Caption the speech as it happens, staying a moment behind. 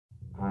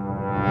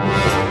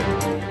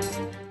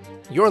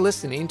You're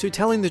listening to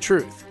Telling the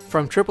Truth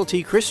from Triple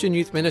T Christian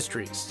Youth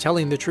Ministries,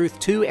 telling the truth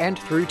to and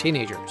through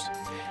teenagers.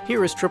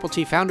 Here is Triple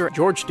T founder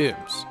George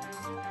Dooms.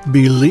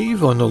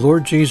 Believe on the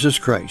Lord Jesus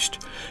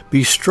Christ.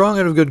 Be strong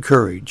and of good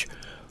courage.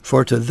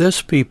 For to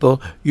this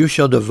people you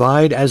shall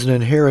divide as an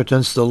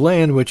inheritance the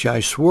land which I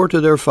swore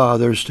to their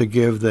fathers to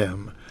give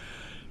them.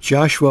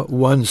 Joshua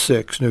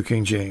 1:6, New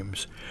King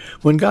James.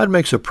 When God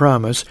makes a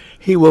promise,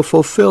 he will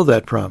fulfill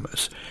that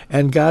promise.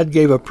 And God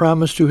gave a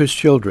promise to his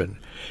children.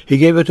 He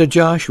gave it to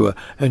Joshua,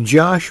 and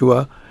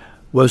Joshua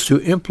was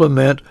to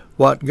implement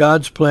what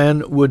God's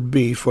plan would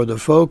be for the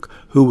folk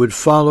who would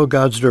follow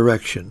God's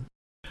direction.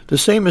 The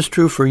same is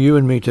true for you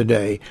and me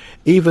today.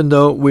 Even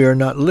though we are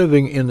not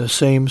living in the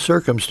same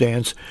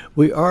circumstance,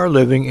 we are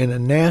living in a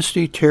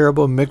nasty,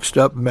 terrible, mixed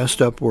up, messed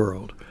up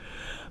world.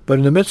 But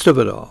in the midst of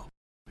it all,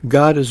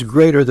 God is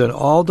greater than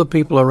all the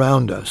people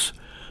around us,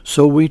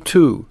 so we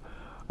too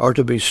are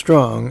to be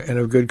strong and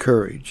of good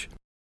courage.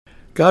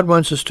 God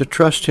wants us to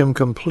trust him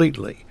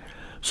completely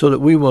so that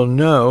we will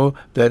know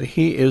that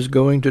he is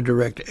going to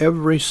direct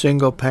every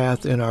single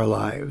path in our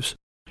lives.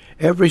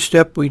 Every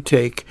step we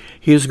take,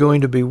 he is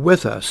going to be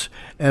with us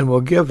and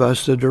will give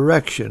us the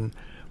direction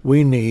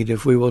we need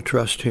if we will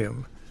trust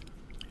him.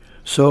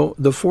 So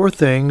the four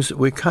things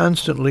we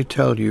constantly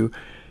tell you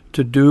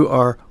to do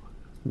are: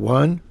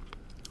 1.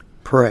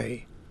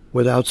 Pray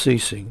without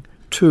ceasing.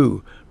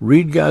 2.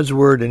 Read God's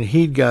word and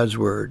heed God's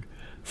word.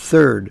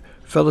 3.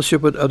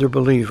 Fellowship with other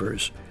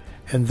believers.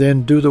 And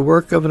then do the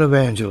work of an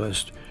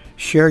evangelist.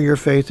 Share your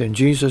faith in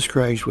Jesus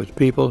Christ with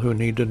people who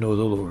need to know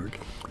the Lord.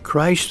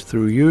 Christ,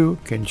 through you,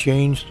 can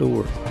change the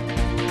world.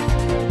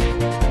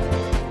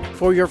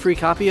 For your free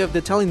copy of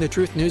the Telling the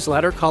Truth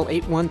newsletter, call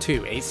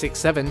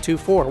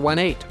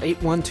 812-867-2418,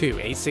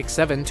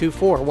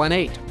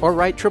 812-867-2418, or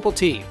write Triple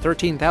T,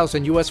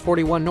 13,000 U.S.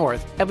 41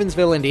 North,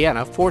 Evansville,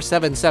 Indiana,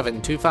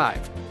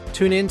 47725.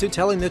 Tune in to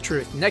Telling the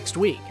Truth next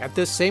week at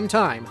this same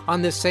time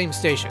on this same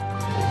station.